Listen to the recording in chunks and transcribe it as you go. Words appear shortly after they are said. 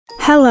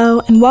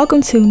Hello and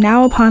welcome to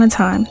Now Upon a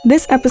Time.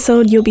 This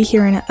episode you'll be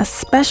hearing a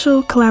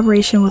special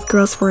collaboration with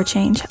Girls for a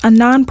Change, a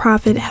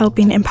nonprofit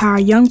helping empower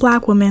young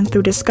Black women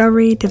through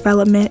discovery,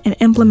 development, and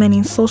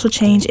implementing social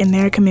change in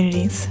their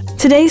communities.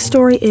 Today's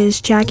story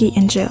is Jackie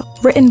and Jill,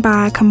 written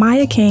by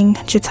Kamaya King,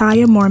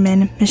 Jataya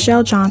Mormon,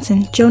 Michelle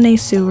Johnson, Jonay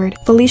Seward,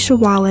 Felicia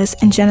Wallace,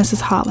 and Genesis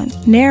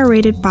Holland.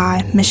 Narrated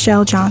by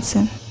Michelle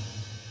Johnson.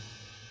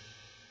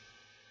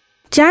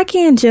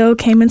 Jackie and Jill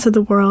came into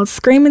the world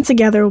screaming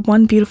together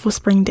one beautiful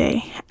spring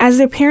day. As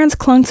their parents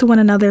clung to one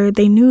another,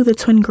 they knew the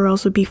twin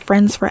girls would be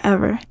friends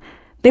forever.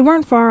 They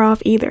weren't far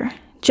off either.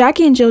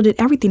 Jackie and Jill did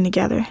everything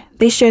together.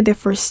 They shared their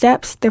first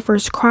steps, their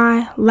first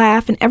cry,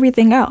 laugh, and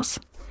everything else.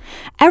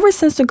 Ever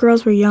since the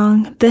girls were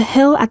young, the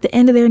hill at the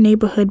end of their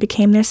neighborhood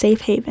became their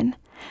safe haven.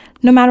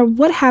 No matter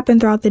what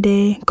happened throughout the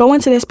day, going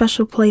to their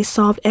special place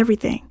solved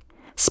everything.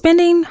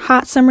 Spending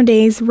hot summer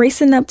days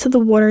racing up to the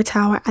water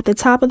tower at the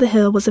top of the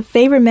hill was a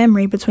favorite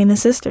memory between the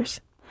sisters.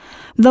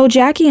 Though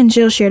Jackie and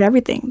Jill shared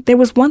everything, there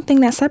was one thing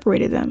that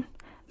separated them: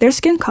 their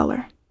skin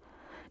color.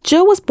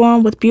 Jill was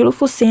born with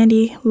beautiful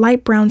sandy,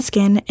 light brown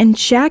skin, and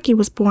Jackie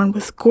was born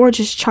with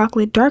gorgeous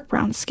chocolate dark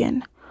brown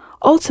skin.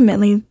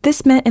 Ultimately,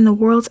 this meant in the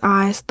world's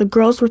eyes, the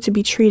girls were to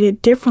be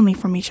treated differently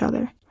from each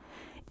other.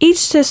 Each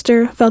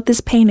sister felt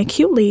this pain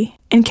acutely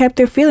and kept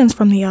their feelings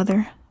from the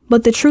other,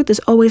 but the truth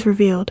is always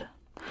revealed.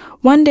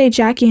 One day,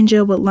 Jackie and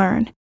Jill would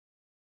learn.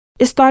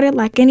 It started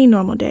like any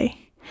normal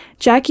day.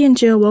 Jackie and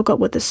Jill woke up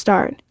with a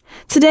start.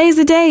 "Today's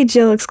the day,"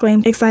 Jill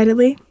exclaimed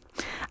excitedly.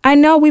 "I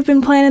know, we've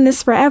been planning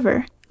this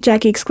forever,"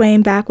 Jackie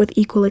exclaimed back with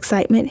equal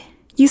excitement.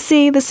 You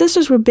see, the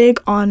sisters were big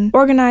on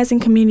organizing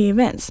community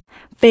events,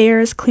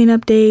 fairs,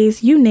 cleanup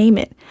days, you name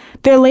it.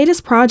 Their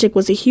latest project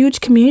was a huge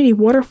community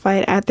water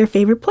fight at their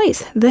favorite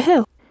place, the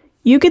hill.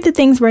 "You get the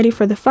things ready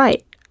for the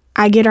fight.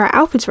 I get our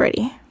outfits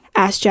ready,"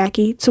 asked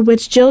Jackie, to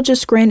which Jill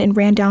just grinned and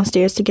ran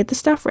downstairs to get the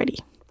stuff ready.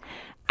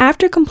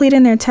 After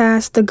completing their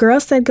task, the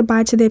girls said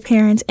goodbye to their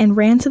parents and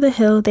ran to the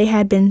hill they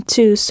had been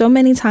to so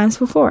many times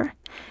before.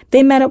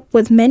 They met up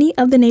with many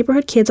of the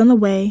neighborhood kids on the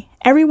way,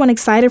 everyone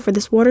excited for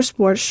this water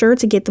sport sure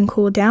to get them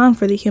cooled down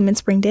for the humid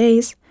spring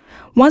days.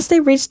 Once they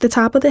reached the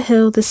top of the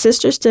hill, the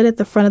sisters stood at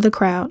the front of the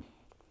crowd.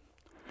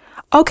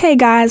 "Okay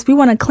guys, we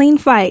want a clean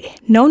fight.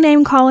 No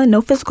name calling, no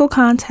physical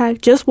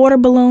contact, just water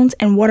balloons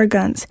and water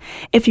guns.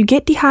 If you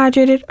get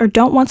dehydrated or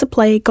don't want to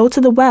play, go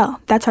to the well.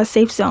 That's our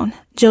safe zone,"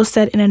 Jill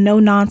said in a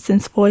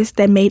no-nonsense voice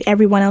that made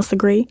everyone else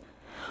agree.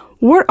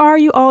 "What are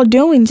you all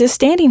doing just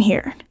standing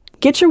here?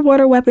 Get your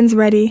water weapons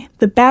ready.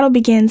 The battle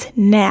begins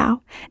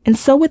now." And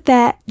so with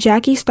that,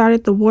 Jackie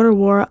started the water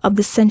war of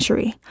the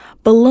century.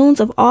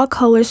 Balloons of all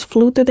colors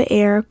flew through the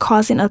air,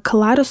 causing a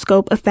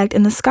kaleidoscope effect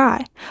in the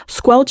sky.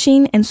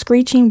 Squelching and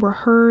screeching were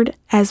heard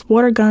as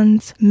water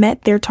guns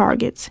met their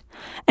targets.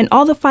 And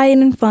all the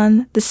fighting and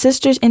fun, the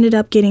sisters ended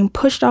up getting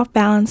pushed off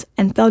balance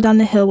and fell down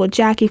the hill with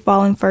Jackie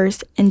falling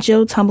first and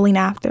Jill tumbling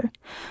after.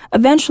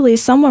 Eventually,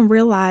 someone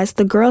realized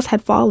the girls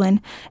had fallen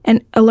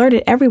and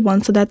alerted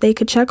everyone so that they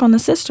could check on the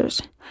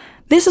sisters.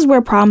 This is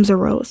where problems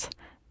arose,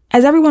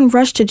 as everyone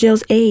rushed to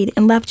Jill's aid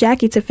and left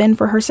Jackie to fend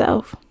for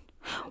herself.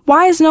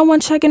 "Why is no one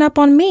checking up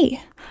on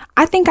me?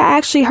 I think I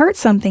actually hurt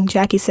something,"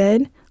 Jackie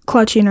said,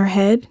 clutching her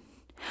head.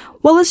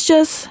 Well,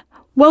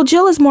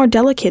 Jill is more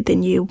delicate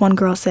than you," one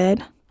girl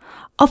said.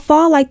 "A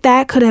fall like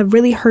that could have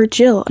really hurt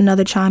Jill,"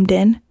 another chimed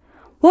in.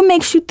 "What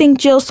makes you think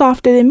Jill's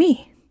softer than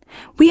me?"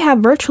 "We have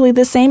virtually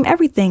the same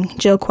everything,"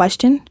 Jill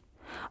questioned.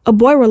 A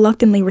boy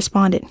reluctantly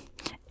responded,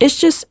 "It's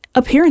just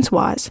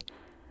appearance-wise.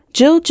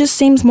 Jill just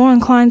seems more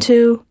inclined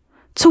to..."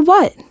 "To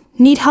what?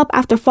 Need help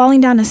after falling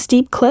down a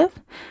steep cliff?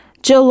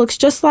 Jill looks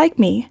just like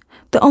me.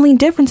 The only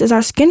difference is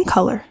our skin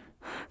color."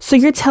 "So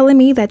you're telling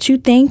me that you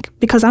think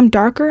because I'm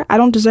darker, I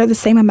don't deserve the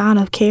same amount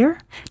of care?"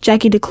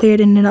 Jackie declared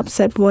in an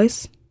upset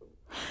voice.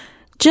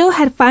 Jill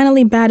had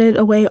finally batted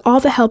away all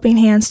the helping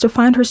hands to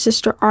find her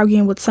sister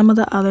arguing with some of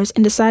the others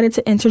and decided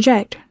to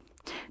interject.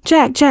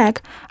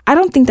 Jack, I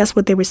don't think that's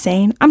what they were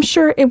saying. I'm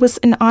sure it was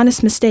an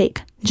honest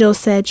mistake," Jill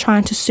said,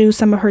 trying to soothe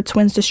some of her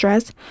twins'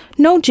 distress.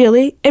 "No,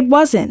 Jilly, it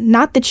wasn't.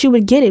 Not that you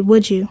would get it,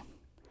 would you?"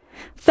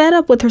 Fed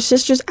up with her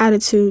sister's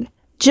attitude,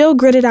 Jill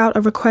gritted out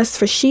a request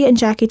for she and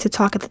Jackie to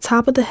talk at the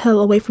top of the hill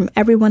away from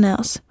everyone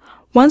else.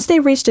 Once they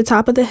reached the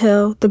top of the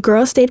hill, the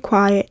girls stayed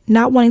quiet,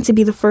 not wanting to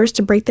be the first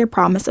to break their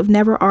promise of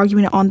never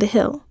arguing on the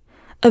hill.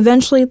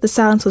 Eventually, the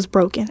silence was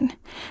broken.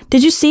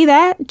 "Did you see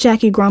that?"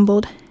 Jackie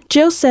grumbled.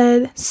 Jill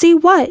said, "See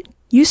what?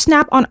 You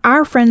snap on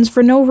our friends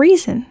for no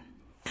reason."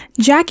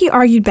 Jackie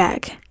argued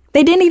back.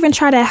 "They didn't even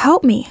try to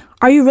help me.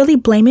 Are you really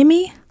blaming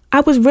me?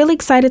 I was really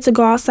excited to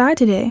go outside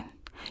today.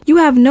 You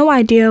have no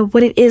idea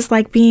what it is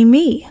like being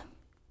me.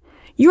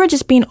 You are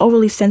just being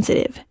overly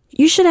sensitive.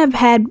 You should have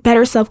had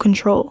better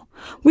self-control.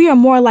 We are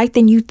more alike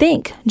than you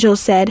think," Jill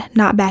said,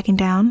 not backing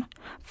down.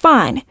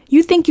 "Fine,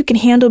 you think you can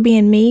handle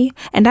being me,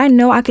 and I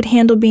know I could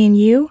handle being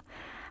you?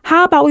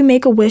 How about we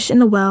make a wish in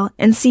the well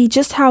and see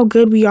just how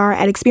good we are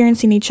at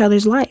experiencing each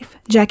other's life?"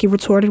 Jackie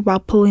retorted while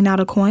pulling out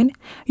a coin.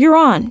 "You're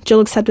on," Jill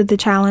accepted the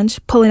challenge,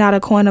 pulling out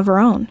a coin of her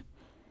own.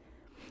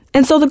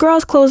 And so the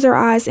girls closed their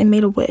eyes and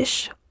made a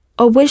wish.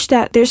 a wish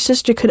that their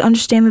sister could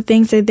understand the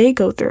things that they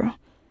go through.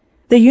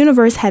 The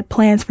universe had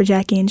plans for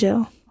Jackie and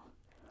Jill.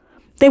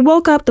 They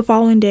woke up the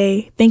following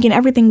day thinking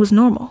everything was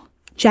normal.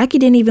 Jackie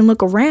didn't even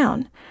look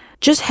around,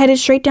 just headed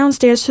straight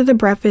downstairs to the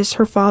breakfast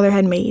her father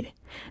had made.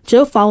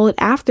 Jill followed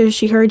after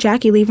she heard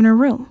Jackie leaving her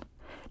room.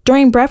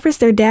 During breakfast,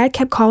 their dad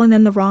kept calling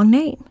them the wrong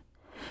name.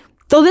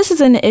 Though this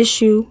is an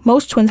issue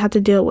most twins have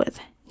to deal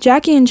with,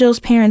 Jackie and Jill's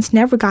parents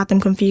never got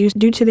them confused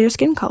due to their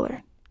skin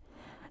color.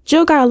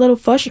 Jill got a little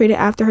frustrated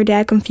after her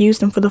dad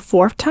confused them for the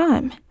 4th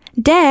time.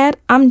 "Dad,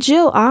 I'm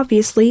Jill,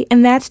 obviously,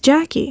 and that's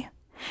Jackie."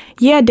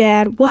 "Yeah,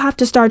 Dad, we'll have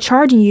to start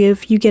charging you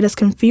if you get us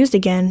confused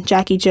again,"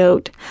 Jackie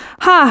joked.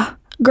 "Ha!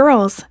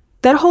 Girls,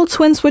 that whole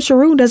twin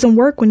switcheroo doesn't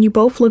work when you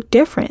both look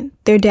different,"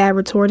 their dad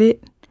retorted.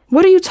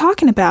 "What are you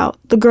talking about?"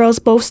 The girls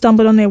both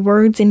stumbled on their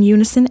words in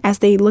unison as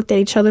they looked at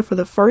each other for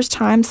the first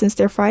time since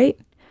their fight.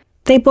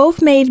 They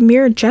both made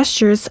mere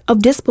gestures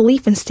of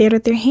disbelief and stared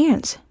at their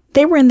hands.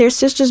 They were in their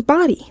sister's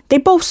body. They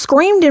both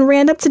screamed and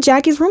ran up to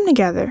Jackie's room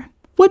together.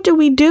 "What do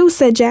we do?"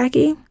 said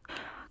Jackie.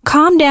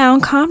 Calm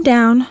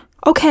down.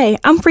 "Okay,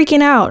 I'm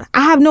freaking out.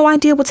 I have no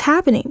idea what's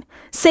happening.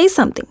 Say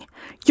something.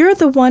 You're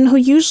the one who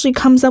usually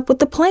comes up with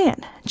the plan,"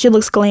 Jill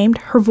exclaimed,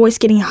 her voice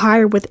getting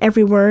higher with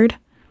every word.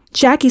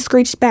 Jackie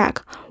screeched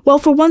back, "Well,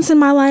 for once in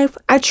my life,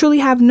 I truly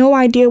have no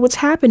idea what's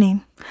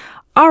happening."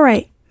 "All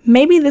right,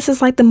 maybe this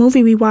is like the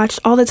movie we watched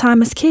all the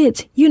time as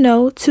kids. You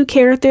know, 2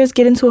 characters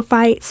get into a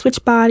fight,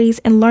 switch bodies,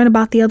 and learn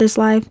about the other's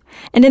life,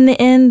 and in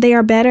the end, they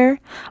are better.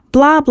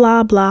 Blah,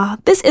 blah, blah.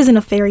 This isn't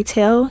a fairy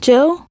tale,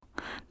 Jill.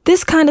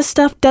 This kind of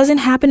stuff doesn't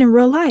happen in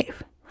real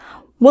life."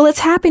 "Well, it's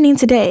happening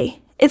today.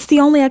 It's the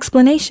only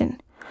explanation."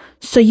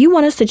 "So you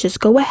want us to just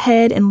go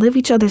ahead and live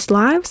each other's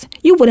lives?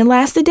 You wouldn't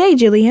last a day,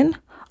 Jillian."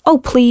 "Oh,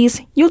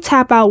 please, you'll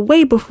tap out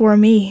way before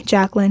me,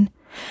 Jacqueline."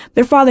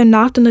 Their father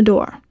knocked on the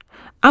door.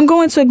 "I'm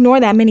going to ignore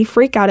that mini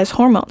freak out as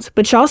hormones,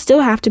 but y'all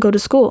still have to go to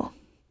school."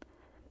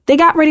 They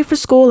got ready for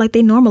school like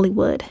they normally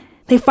would.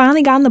 They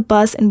finally got on the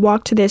bus and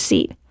walked to their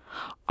seat.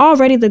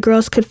 Already the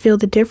girls could feel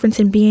the difference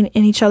in being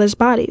in each other's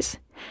bodies.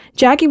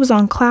 Jackie was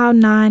on cloud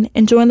 9,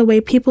 enjoying the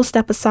way people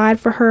step aside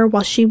for her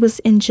while she was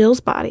in Jill's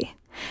body.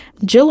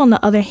 Jill, on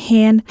the other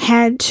hand,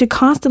 had to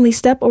constantly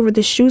step over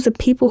the shoes of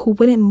people who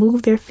wouldn't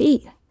move their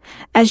feet.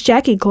 As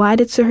Jackie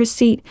glided to her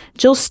seat,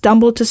 Jill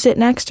stumbled to sit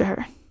next to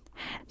her.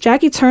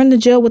 Jackie turned to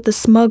Jill with a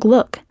smug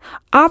look,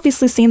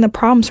 obviously seeing the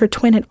problems her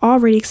twin had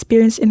already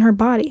experienced in her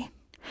body.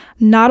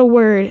 "Not a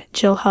word,"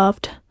 Jill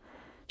huffed.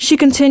 She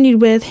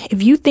continued with,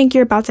 "If you think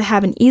you're about to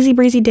have an easy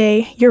breezy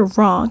day, you're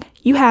wrong.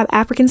 You have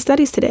African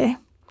studies today."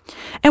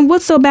 "And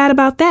what's so bad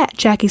about that?"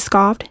 Jackie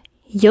scoffed.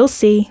 "You'll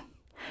see."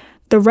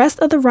 The rest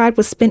of the ride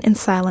was spent in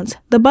silence.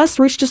 The bus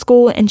reached the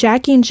school and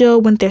Jackie and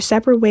Jill went their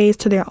separate ways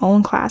to their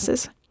own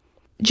classes.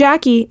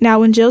 Jackie,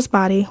 now in Jill's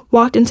body,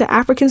 walked into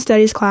African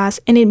Studies class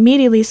and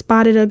immediately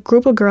spotted a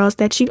group of girls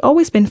that she'd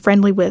always been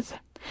friendly with.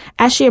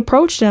 As she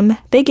approached them,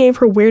 they gave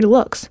her weird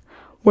looks.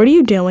 "What are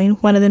you doing?"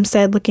 one of them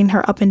said, looking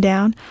her up and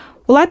down.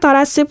 "Well, I thought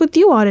I'd sit with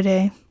you all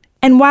today."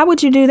 "And why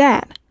would you do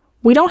that?"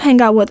 "We don't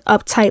hang out with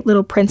uptight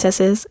little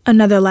princesses,"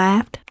 another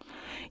laughed.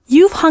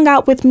 "You've hung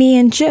out with me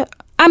and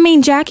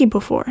Jackie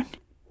before."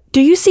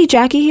 "Do you see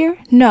Jackie here?"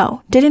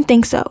 "No, didn't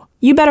think so.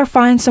 You better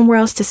find somewhere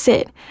else to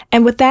sit."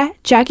 And with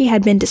that, Jackie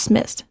had been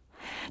dismissed.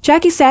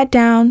 Jackie sat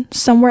down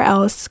somewhere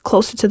else,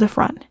 closer to the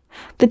front.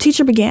 The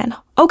teacher began,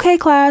 "Okay,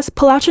 class,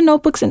 pull out your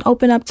notebooks and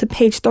open up to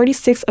page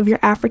 36 of your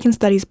African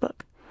Studies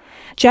book."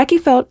 Jackie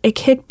felt a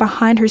kick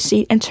behind her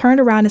seat and turned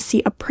around to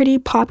see a pretty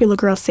popular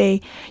girl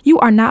say, "You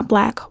are not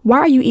black. Why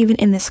are you even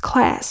in this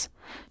class?"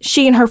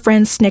 She and her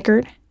friends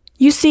snickered.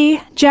 You see,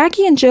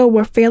 Jackie and Jill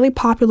were fairly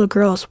popular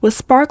girls with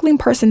sparkling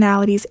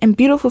personalities and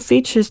beautiful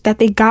features that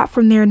they got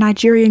from their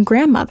Nigerian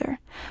grandmother.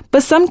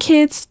 But some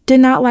kids did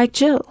not like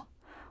Jill.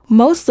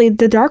 Mostly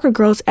the darker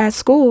girls at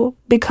school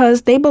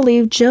because they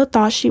believed Jill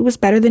thought she was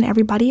better than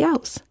everybody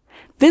else.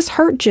 This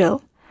hurt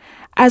Jill,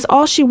 as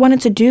all she wanted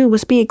to do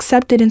was be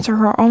accepted into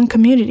her own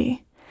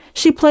community.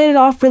 She played it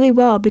off really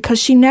well because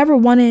she never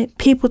wanted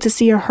people to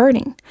see her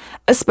hurting,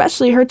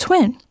 especially her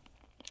twin.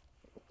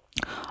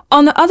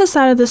 On the other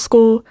side of the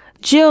school,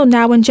 Jill,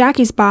 now in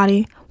Jackie's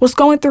body, was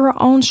going through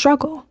her own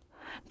struggle.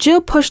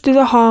 Jill pushed through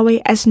the hallway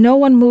as no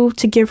one moved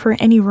to give her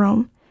any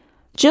room.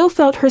 Jill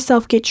felt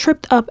herself get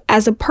tripped up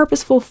as a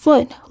purposeful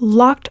foot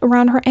locked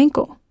around her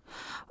ankle.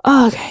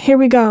 "Ugh, here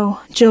we go,"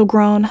 Jill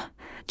groaned.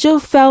 Jill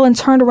fell and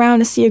turned around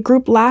to see a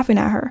group laughing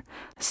at her.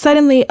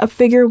 Suddenly, a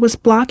figure was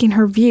blocking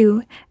her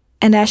view,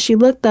 and as she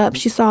looked up,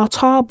 she saw a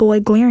tall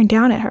boy glaring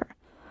down at her.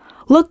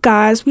 "Look,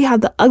 guys, we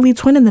have the ugly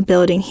twin in the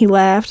building," he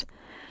laughed.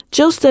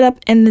 Jill stood up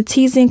and the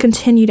teasing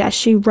continued as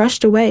she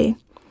rushed away.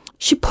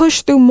 She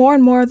pushed through more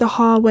and more of the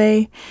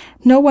hallway,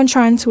 no one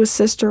trying to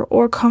assist her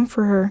or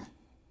comfort her.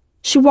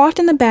 She walked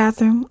in the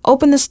bathroom,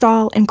 opened the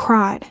stall, and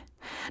cried.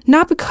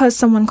 Not because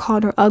someone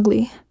called her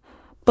ugly,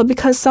 but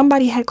because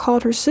somebody had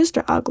called her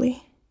sister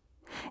ugly.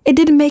 It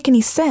didn't make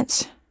any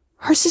sense.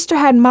 Her sister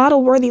had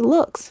model-worthy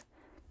looks.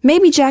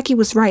 Maybe Jackie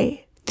was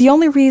right. The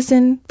only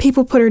reason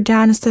people put her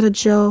down instead of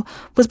Jill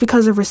was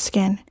because of her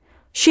skin.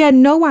 She had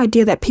no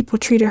idea that people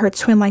treated her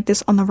twin like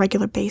this on a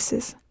regular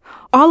basis.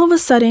 All of a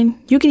sudden,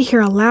 you could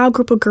hear a loud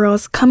group of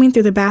girls coming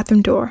through the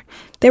bathroom door.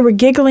 They were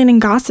giggling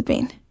and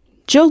gossiping.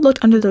 Jill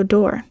looked under the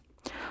door.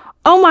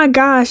 "Oh my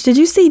gosh, did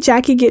you see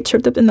Jackie get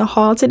tripped up in the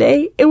hall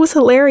today? It was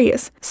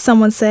hilarious,"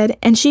 someone said,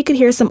 and she could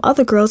hear some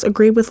other girls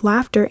agree with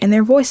laughter in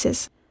their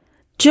voices.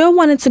 Jill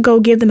wanted to go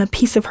give them a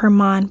piece of her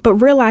mind, but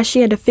realized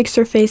she had to fix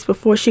her face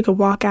before she could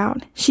walk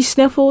out. She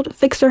sniffled,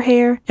 fixed her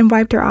hair, and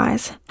wiped her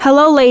eyes.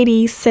 "Hello,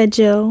 ladies," said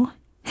Jill.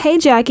 "Hey,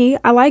 Jackie,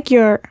 I like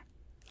your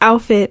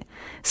outfit,"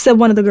 said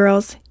one of the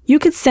girls. You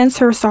could sense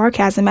her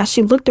sarcasm as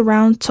she looked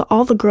around to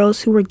all the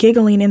girls who were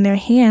giggling in their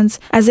hands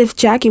as if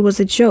Jackie was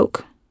a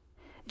joke.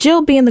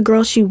 Jill, being the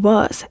girl she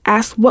was,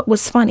 asked what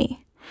was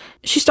funny.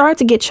 She started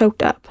to get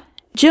choked up.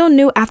 Jill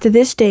knew after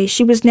this day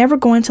she was never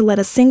going to let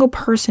a single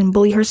person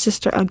bully her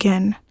sister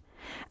again.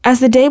 As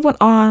the day went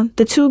on,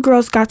 the two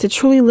girls got to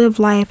truly live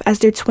life as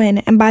their twin,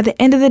 and by the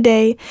end of the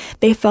day,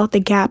 they felt the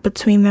gap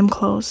between them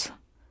close.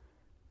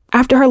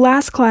 After her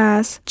last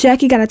class,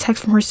 Jackie got a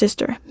text from her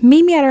sister,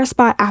 "Meet me at our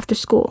spot after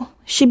school."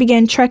 She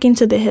began trekking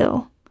to the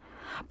hill.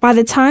 By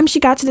the time she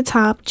got to the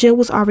top, Jill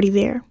was already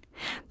there.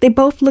 They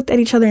both looked at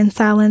each other in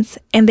silence,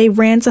 and they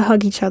ran to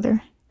hug each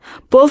other.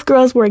 Both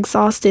girls were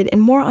exhausted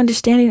and more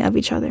understanding of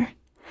each other.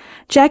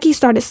 Jackie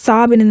started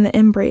sobbing in the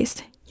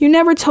embrace. "You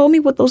never told me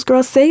what those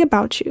girls say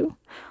about you."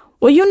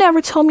 "Well, you never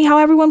told me how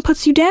everyone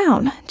puts you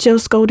down," Jill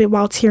scolded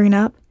while tearing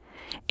up.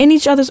 In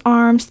each other's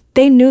arms,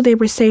 they knew they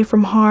were safe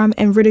from harm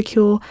and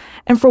ridicule,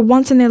 and for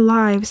once in their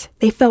lives,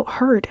 they felt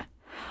heard.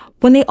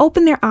 When they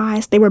opened their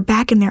eyes, they were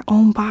back in their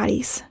own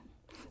bodies.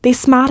 They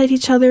smiled at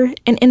each other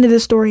and ended the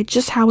story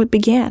just how it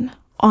began,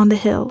 on the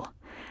hill,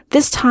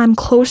 this time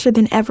closer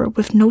than ever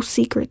with no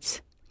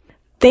secrets.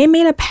 They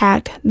made a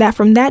pact that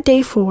from that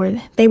day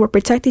forward, they would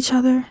protect each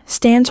other,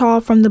 stand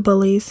tall from the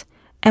bullies,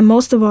 and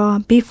most of all,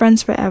 be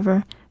friends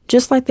forever,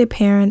 just like their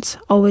parents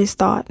always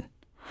thought.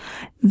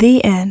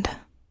 The end.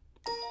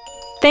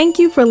 Thank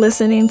you for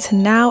listening to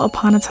Now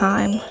Upon a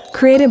Time,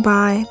 created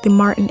by the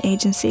Martin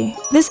Agency.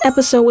 This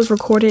episode was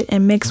recorded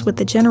and mixed with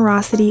the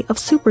generosity of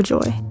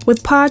Superjoy,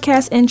 with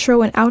podcast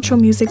intro and outro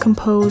music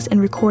composed and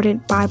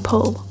recorded by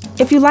Poe.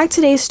 If you liked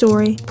today's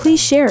story,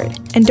 please share it,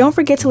 and don't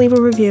forget to leave a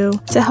review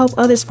to help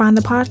others find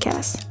the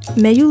podcast.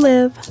 May you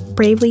live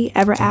bravely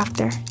ever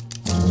after.